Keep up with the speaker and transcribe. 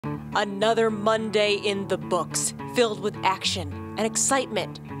Another Monday in the books, filled with action and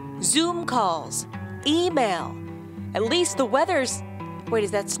excitement, Zoom calls, email. At least the weather's... Wait,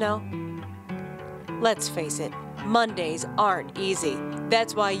 is that snow? Let's face it, Mondays aren't easy.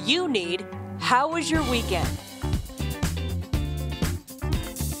 That's why you need How Was Your Weekend?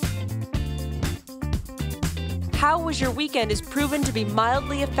 How Was Your Weekend is proven to be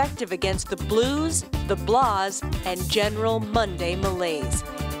mildly effective against the blues, the blahs, and general Monday malaise.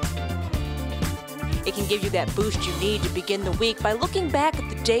 It can give you that boost you need to begin the week by looking back at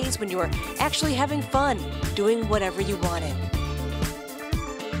the days when you were actually having fun, doing whatever you wanted.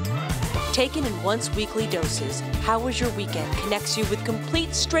 Taken in once weekly doses, How Was Your Weekend connects you with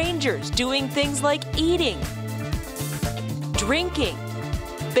complete strangers doing things like eating, drinking,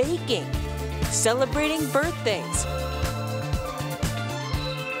 baking, celebrating birthdays,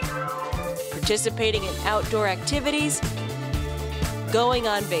 participating in outdoor activities, going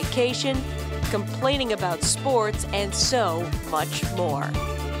on vacation, complaining about sports, and so much more.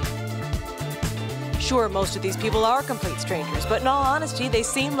 Sure, most of these people are complete strangers, but in all honesty, they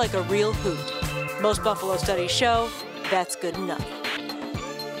seem like a real hoot. Most Buffalo studies show that's good enough.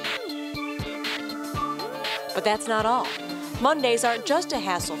 But that's not all. Mondays aren't just a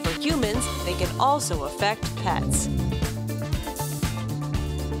hassle for humans, they can also affect pets.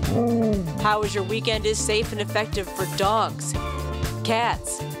 How Was Your Weekend is safe and effective for dogs,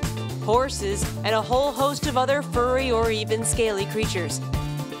 cats, horses, and a whole host of other furry or even scaly creatures.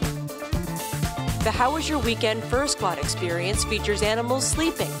 The How Was Your Weekend Fur Squad experience features animals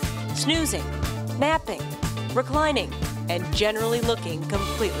sleeping, snoozing, napping, reclining, and generally looking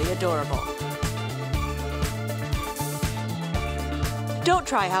completely adorable. Don't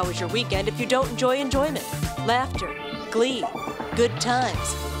try How Was Your Weekend if you don't enjoy enjoyment, laughter, glee, good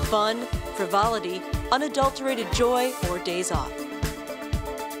times, fun, frivolity, unadulterated joy, or days off.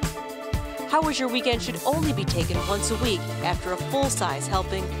 How Was Your Weekend should only be taken once a week after a full-size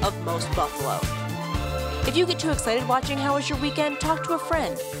helping of most buffalo. If you get too excited watching How Was Your Weekend, talk to a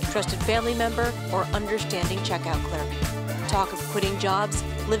friend, trusted family member, or understanding checkout clerk. Talk of quitting jobs,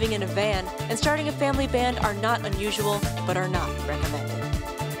 living in a van, and starting a family band are not unusual, but are not recommended.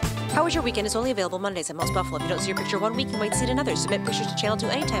 How Was Your Weekend is only available Mondays at most Buffalo. If you don't see your picture one week, you might see it another. Submit pictures to Channel 2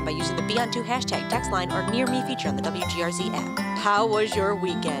 anytime by using the Beyond2 hashtag, text line, or Near Me feature on the WGRZ app. How was your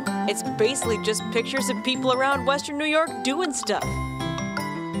weekend? It's basically just pictures of people around Western New York doing stuff.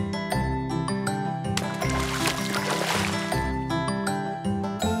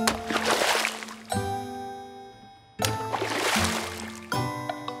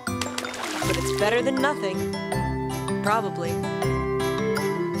 But it's better than nothing. Probably.